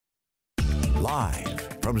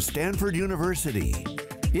Live from Stanford University,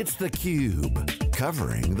 it's theCUBE,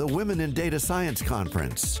 covering the Women in Data Science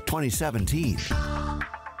Conference 2017.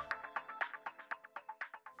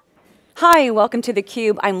 Hi, welcome to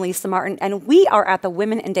theCUBE. I'm Lisa Martin, and we are at the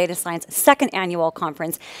Women in Data Science second annual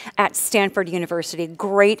conference at Stanford University.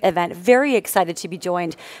 Great event, very excited to be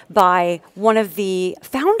joined by one of the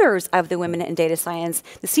founders of the Women in Data Science,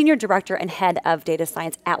 the Senior Director and Head of Data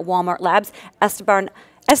Science at WalmartLabs,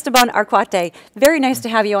 Esteban Arcaute. Very nice to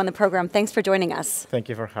have you on the program. Thanks for joining us. Thank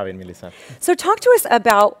you for having me, Lisa. So talk to us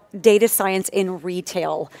about data science in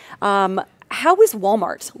retail. How is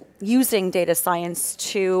Walmart using data science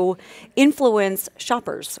to influence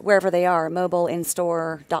shoppers wherever they are, mobile,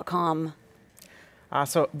 in-store, .com?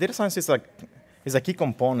 So data science is a key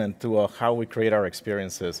component to how we create our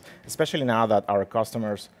experiences, especially now that our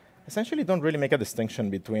customers essentially don't really make a distinction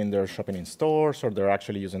between they're shopping in stores or they're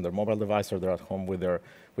actually using their mobile device or they're at home with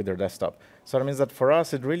their desktop. So that means that for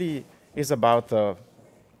us, it really is about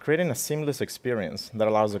creating a seamless experience that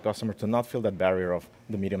allows the customer to not feel that barrier of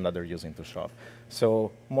the medium that they're using to shop.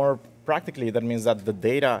 So more practically, that means that the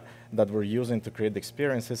data that we're using to create the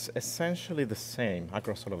experience is essentially the same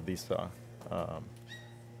across all of these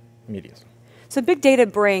media. So big data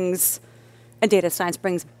brings, and data science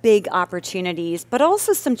brings big opportunities, but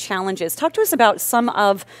also some challenges. Talk to us about some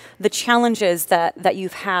of the challenges that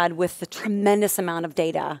you've had with the tremendous amount of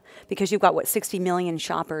data, because you've got, what, 60 million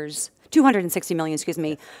shoppers, 260 million, excuse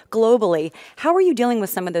me, globally. How are you dealing with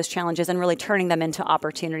some of those challenges and really turning them into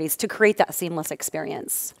opportunities to create that seamless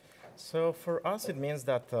experience? So for us, it means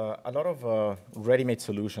that a lot of ready-made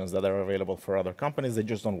solutions that are available for other companies, they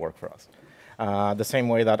just don't work for us. The same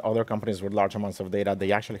way that other companies with large amounts of data,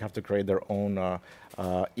 they actually have to create their own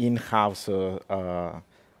in-house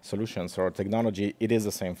solutions or technology. It is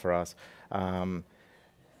the same for us.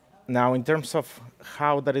 Now, in terms of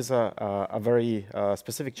how that is a very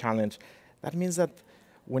specific challenge, that means that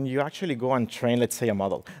when you actually go and train, let's say, a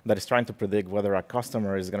model that is trying to predict whether a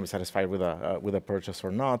customer is going to be satisfied with a purchase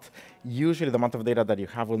or not, usually the amount of data that you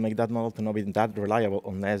have will make that model to not be that reliable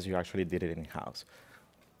unless you actually did it in-house.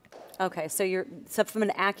 Okay, so from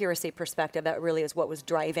an accuracy perspective, that really is what was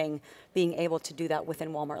driving being able to do that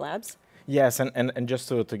within WalmartLabs? Yes, and just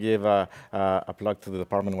to give a plug to the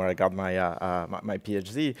department where I got my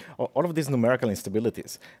PhD, all of these numerical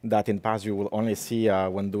instabilities that in past you will only see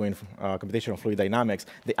when doing computational fluid dynamics,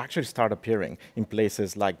 they actually start appearing in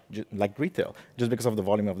places like retail, just because of the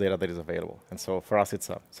volume of data that is available. And so for us, it's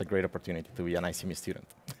a great opportunity to be an ICME student.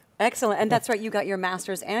 Excellent, and that's right, you got your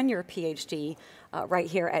master's and your PhD right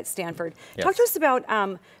here at Stanford. Yes. Talk to us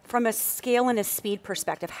about, from a scale and a speed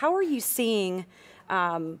perspective, how are you seeing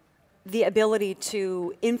the ability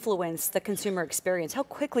to influence the consumer experience? How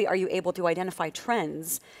quickly are you able to identify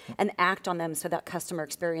trends and act on them so that customer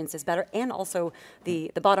experience is better, and also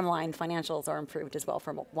the bottom line financials are improved as well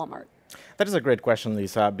for Walmart? That is a great question,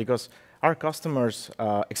 Lisa, because our customers'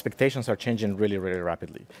 expectations are changing really, really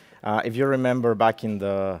rapidly. If you remember back in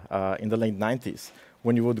the late 90s,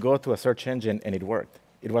 when you would go to a search engine and it worked,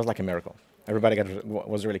 it was like a miracle. Everybody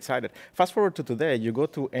was really excited. Fast forward to today, you go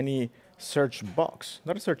to any search box,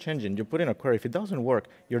 not a search engine, you put in a query. If it doesn't work,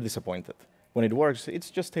 you're disappointed. When it works, it's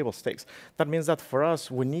just table stakes. That means that for us,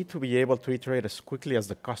 we need to be able to iterate as quickly as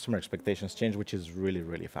the customer expectations change, which is really,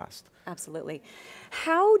 really fast. Absolutely.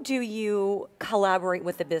 How do you collaborate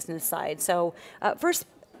with the business side? So first,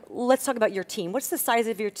 let's talk about your team. What's the size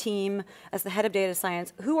of your team as the head of data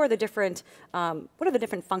science? Who are the different, what are the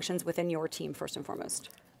different functions within your team, first and foremost?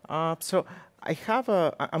 So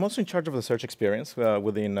I'm also in charge of the search experience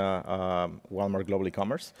within Walmart Global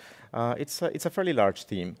E-commerce. It's a fairly large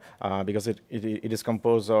team because it is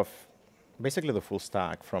composed of basically the full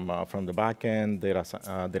stack from the back end,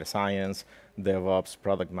 data science, DevOps,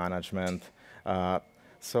 product management.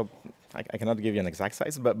 So I cannot give you an exact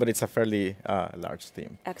size, but it's a fairly large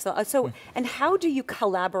team. Excellent. So, and how do you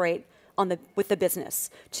collaborate with the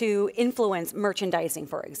business to influence merchandising,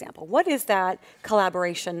 for example? What is that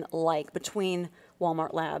collaboration like between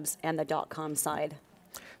WalmartLabs and the .com side?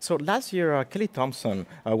 So last year, Kelly Thompson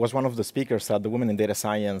was one of the speakers at the Women in Data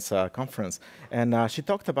Science conference, and she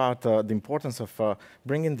talked about the importance of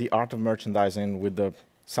bringing the art of merchandising with the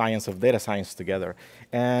science of data science together.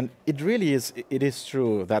 And it really is, it is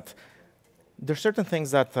true that there are certain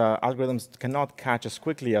things that algorithms cannot catch as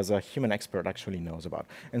quickly as a human expert actually knows about.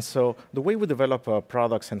 And so the way we develop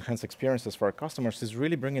products and hence experiences for our customers is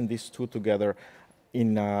really bringing these two together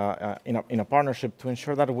in a partnership to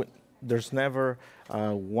ensure that there's never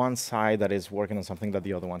one side that is working on something that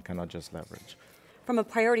the other one cannot just leverage. From a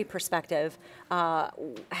priority perspective,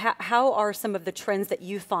 how are some of the trends that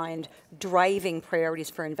you find driving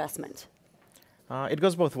priorities for investment? It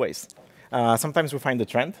goes both ways. Sometimes we find the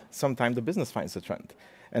trend, sometimes the business finds the trend.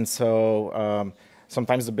 And so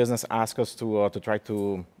sometimes the business asks us to try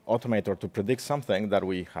to automate or to predict something that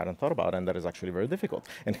we hadn't thought about, and that is actually very difficult.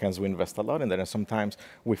 And hence we invest a lot in that. And sometimes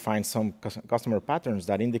we find some customer patterns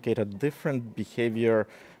that indicate a different behavior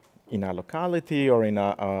in a locality or in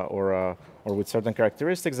or with certain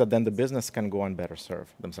characteristics that then the business can go and better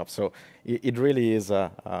serve themselves. So it really is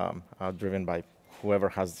driven by whoever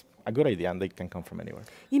has a good idea, and they can come from anywhere.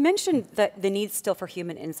 You mentioned that the need still for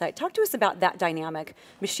human insight. Talk to us about that dynamic,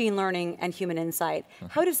 machine learning and human insight.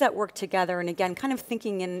 How does that work together? And again, kind of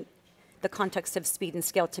thinking in the context of speed and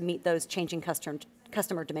scale to meet those changing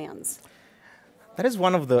customer demands. That is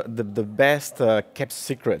one of the best kept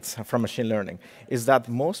secrets from machine learning, is that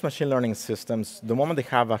most machine learning systems, the moment they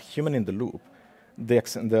have a human in the loop,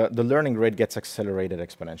 the learning rate gets accelerated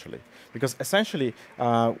exponentially. Because essentially,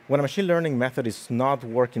 when a machine learning method is not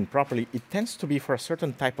working properly, it tends to be for a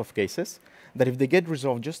certain type of cases that if they get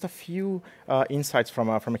resolved, just a few insights from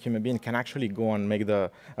a human being can actually go and make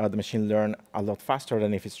the machine learn a lot faster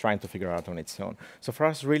than if it's trying to figure out on its own. So for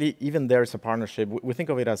us, really, even there is a partnership. We think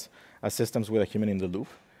of it as systems with a human in the loop.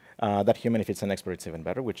 That human, if it's an expert, it's even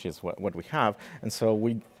better, which is what we have. And so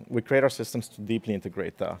we create our systems to deeply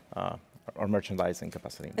integrate our merchandising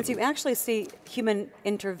capacity. And so you actually see human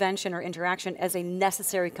intervention or interaction as a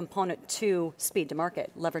necessary component to speed to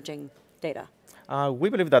market, leveraging data. We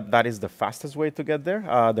believe that that is the fastest way to get there.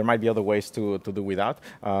 There might be other ways to do without.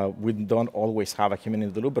 We don't always have a human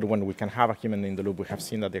in the loop, but when we can have a human in the loop, we have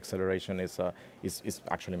seen that the acceleration is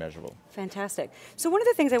actually measurable. Fantastic. So one of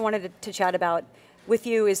the things I wanted to chat about with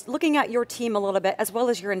you is looking at your team a little bit, as well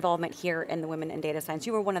as your involvement here in the Women in Data Science.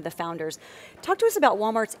 You were one of the founders. Talk to us about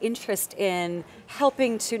Walmart's interest in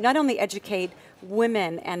helping to not only educate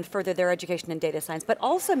women and further their education in data science, but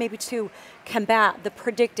also maybe to combat the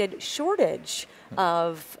predicted shortage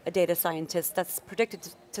of data scientists that's predicted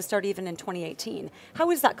to start even in 2018.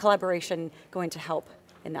 How is that collaboration going to help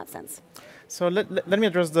in that sense? So let me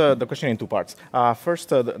address the question in two parts. First,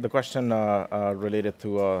 the question related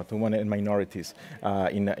to women and minorities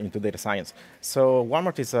into data science. So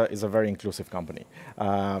Walmart is a very inclusive company.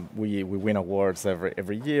 We win awards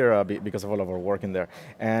every year because of all of our work in there.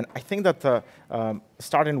 And I think that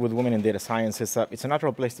starting with women in data science it's a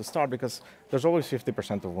natural place to start because there's always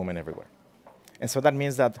 50% of women everywhere. And so that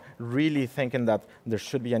means that really thinking that there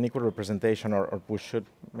should be an equal representation, or we should,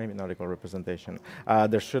 maybe not equal representation,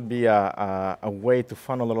 there should be a way to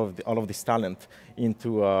funnel all of this talent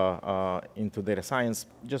into data science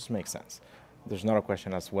just makes sense. There's not a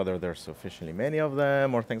question as whether there's sufficiently many of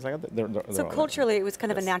them or things like that. So culturally, it was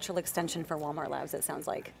kind of a natural extension for WalmartLabs, it sounds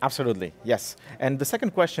like. Absolutely, yes. And the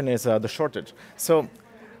second question is the shortage. So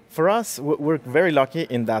for us, we're very lucky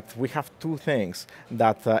in that we have two things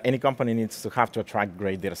that any company needs to have to attract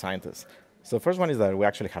great data scientists. So the first one is that we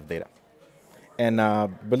actually have data. And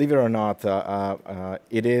believe it or not,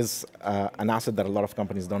 it is an asset that a lot of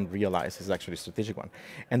companies don't realize is actually a strategic one.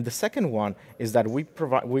 And the second one is that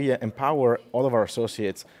we empower all of our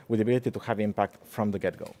associates with the ability to have impact from the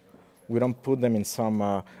get-go. We don't put them in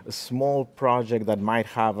some small project that might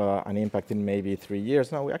have an impact in maybe 3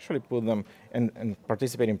 years. No, we actually put them and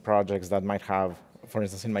participate in projects that might have, for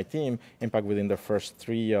instance, in my team, impact within the first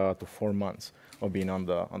 3 to 4 months of being on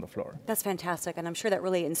the floor. That's fantastic, and I'm sure that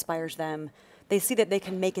really inspires them. They see that they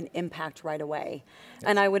can make an impact right away. Yes.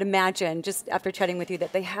 And I would imagine, just after chatting with you,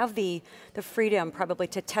 that they have the freedom probably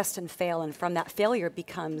to test and fail, and from that failure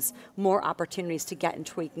becomes more opportunities to get and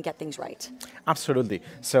tweak and get things right. Absolutely.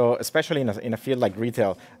 So especially in a field like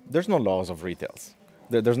retail, there's no laws of retails.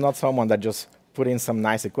 There's not someone that just put in some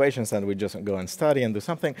nice equations and we just go and study and do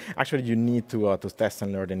something. Actually, you need to test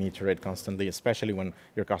and learn and iterate constantly, especially when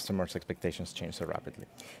your customers' expectations change so rapidly.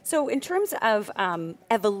 So in terms of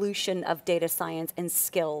evolution of data science and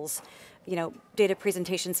skills, you know, data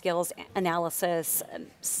presentation skills, analysis,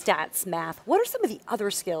 stats, math, what are some of the other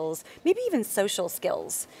skills, maybe even social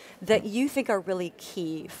skills, that you think are really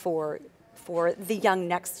key for the young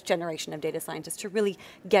next generation of data scientists to really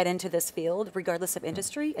get into this field, regardless of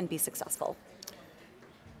industry, and be successful?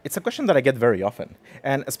 It's a question that I get very often,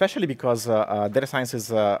 and especially because data science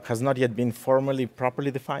has not yet been formally properly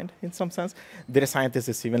defined in some sense. Data scientist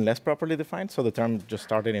is even less properly defined, so the term just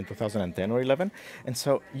started in 2010 or 11. And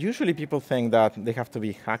so usually people think that they have to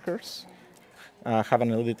be hackers, have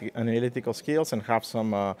analytical skills, and have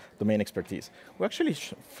some domain expertise. We actually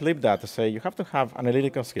flip that to say you have to have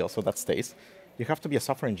analytical skills, so that stays. You have to be a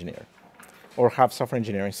software engineer, or have software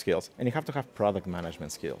engineering skills, and you have to have product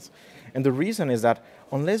management skills. And the reason is that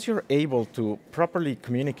unless you're able to properly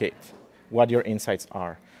communicate what your insights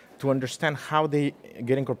are, to understand how they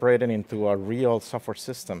get incorporated into a real software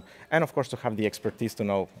system, and of course to have the expertise to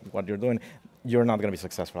know what you're doing, you're not going to be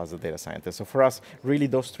successful as a data scientist. So for us, really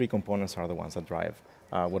those three components are the ones that drive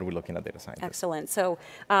what we're looking at data scientists. Excellent. So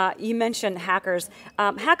you mentioned hackers.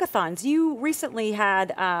 Hackathons, you recently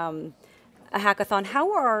had a hackathon. How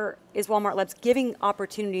is Walmart Labs giving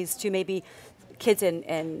opportunities to maybe kids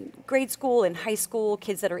in grade school, in high school,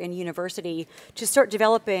 kids that are in university, to start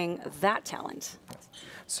developing that talent?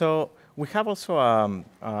 So we have also an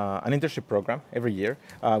internship program every year.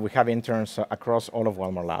 We have interns across all of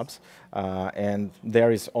Walmart Labs, and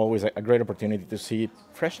there is always a great opportunity to see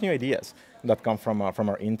fresh new ideas that come from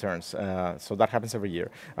our interns. So that happens every year.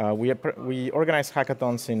 We organize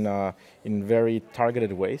hackathons in very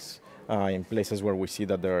targeted ways. In places where we see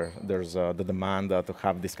that there's the demand to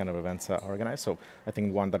have this kind of events organized. So I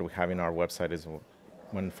think one that we have in our website is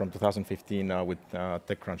one from 2015 with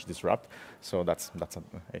TechCrunch Disrupt. So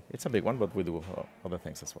it's a big one, but we do other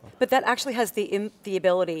things as well. But that actually has the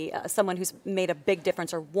ability, someone who's made a big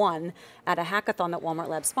difference or won at a hackathon that Walmart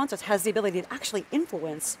Labs sponsors has the ability to actually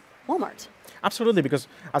influence Walmart. Absolutely, because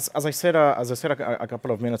as I said a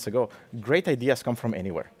couple of minutes ago, great ideas come from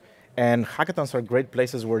anywhere. And hackathons are great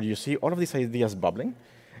places where you see all of these ideas bubbling,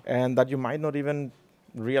 and that you might not even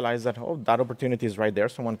realize that, oh, that opportunity is right there,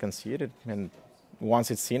 someone can see it, and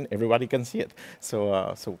once it's seen, everybody can see it.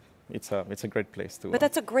 So it's a great place to... But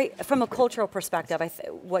that's a great, from a cultural perspective,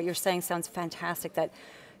 what you're saying sounds fantastic, that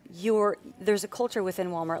there's a culture within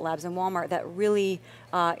Walmart Labs and Walmart that really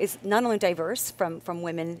is not only diverse from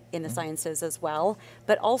women in the sciences as well,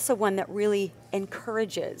 but also one that really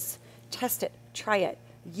encourages, test it, try it.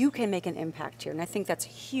 You can make an impact here, and I think that's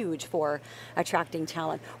huge for attracting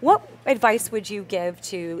talent. What advice would you give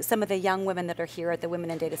to some of the young women that are here at the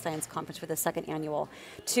Women in Data Science Conference for the second annual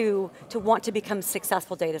to want to become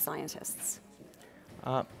successful data scientists?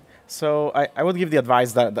 So I would give the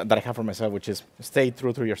advice that I have for myself, which is stay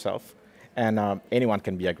true to yourself, and anyone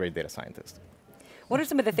can be a great data scientist. What are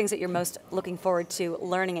some of the things that you're most looking forward to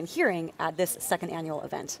learning and hearing at this second annual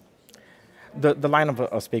event? The lineup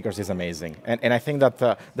of speakers is amazing, and I think that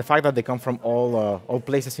the fact that they come from all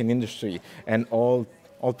places in industry and all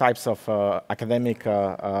types of academic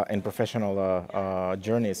and professional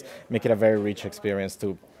journeys make it a very rich experience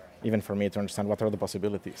to, even for me, to understand what are the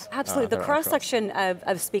possibilities. Absolutely, the cross-section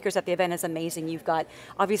of speakers at the event is amazing. You've got,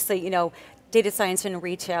 obviously, data science in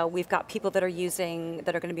retail. We've got people that are going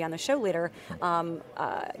to be on the show later,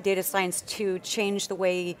 data science to change the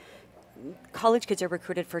way college kids are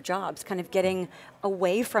recruited for jobs, kind of getting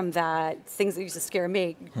away from that, things that used to scare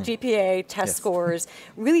me, GPA, test scores,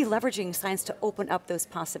 really leveraging science to open up those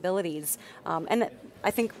possibilities. And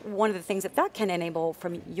I think one of the things that can enable,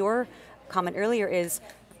 from your comment earlier, is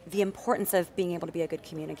the importance of being able to be a good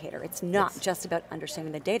communicator. It's not just about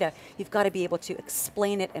understanding the data. You've got to be able to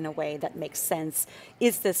explain it in a way that makes sense.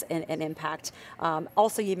 Is this an impact?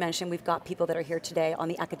 Also, you mentioned we've got people that are here today on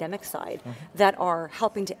the academic side that are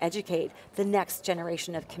helping to educate the next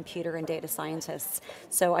generation of computer and data scientists.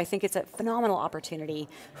 So I think it's a phenomenal opportunity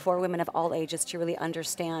for women of all ages to really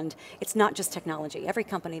understand it's not just technology. Every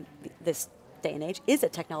company this day and age is a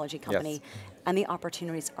technology company, and the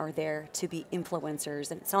opportunities are there to be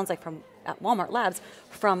influencers, and it sounds like at Walmart Labs,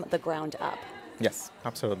 from the ground up. Yes,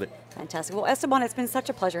 absolutely. Fantastic. Well, Esteban, it's been such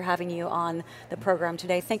a pleasure having you on the program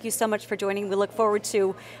today. Thank you so much for joining. We look forward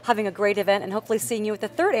to having a great event and hopefully seeing you at the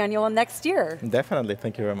third annual next year. Definitely.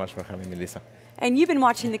 Thank you very much for having me, Lisa. And you've been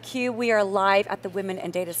watching theCUBE. We are live at the Women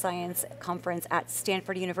in Data Science Conference at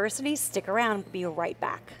Stanford University. Stick around, we'll be right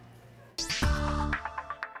back.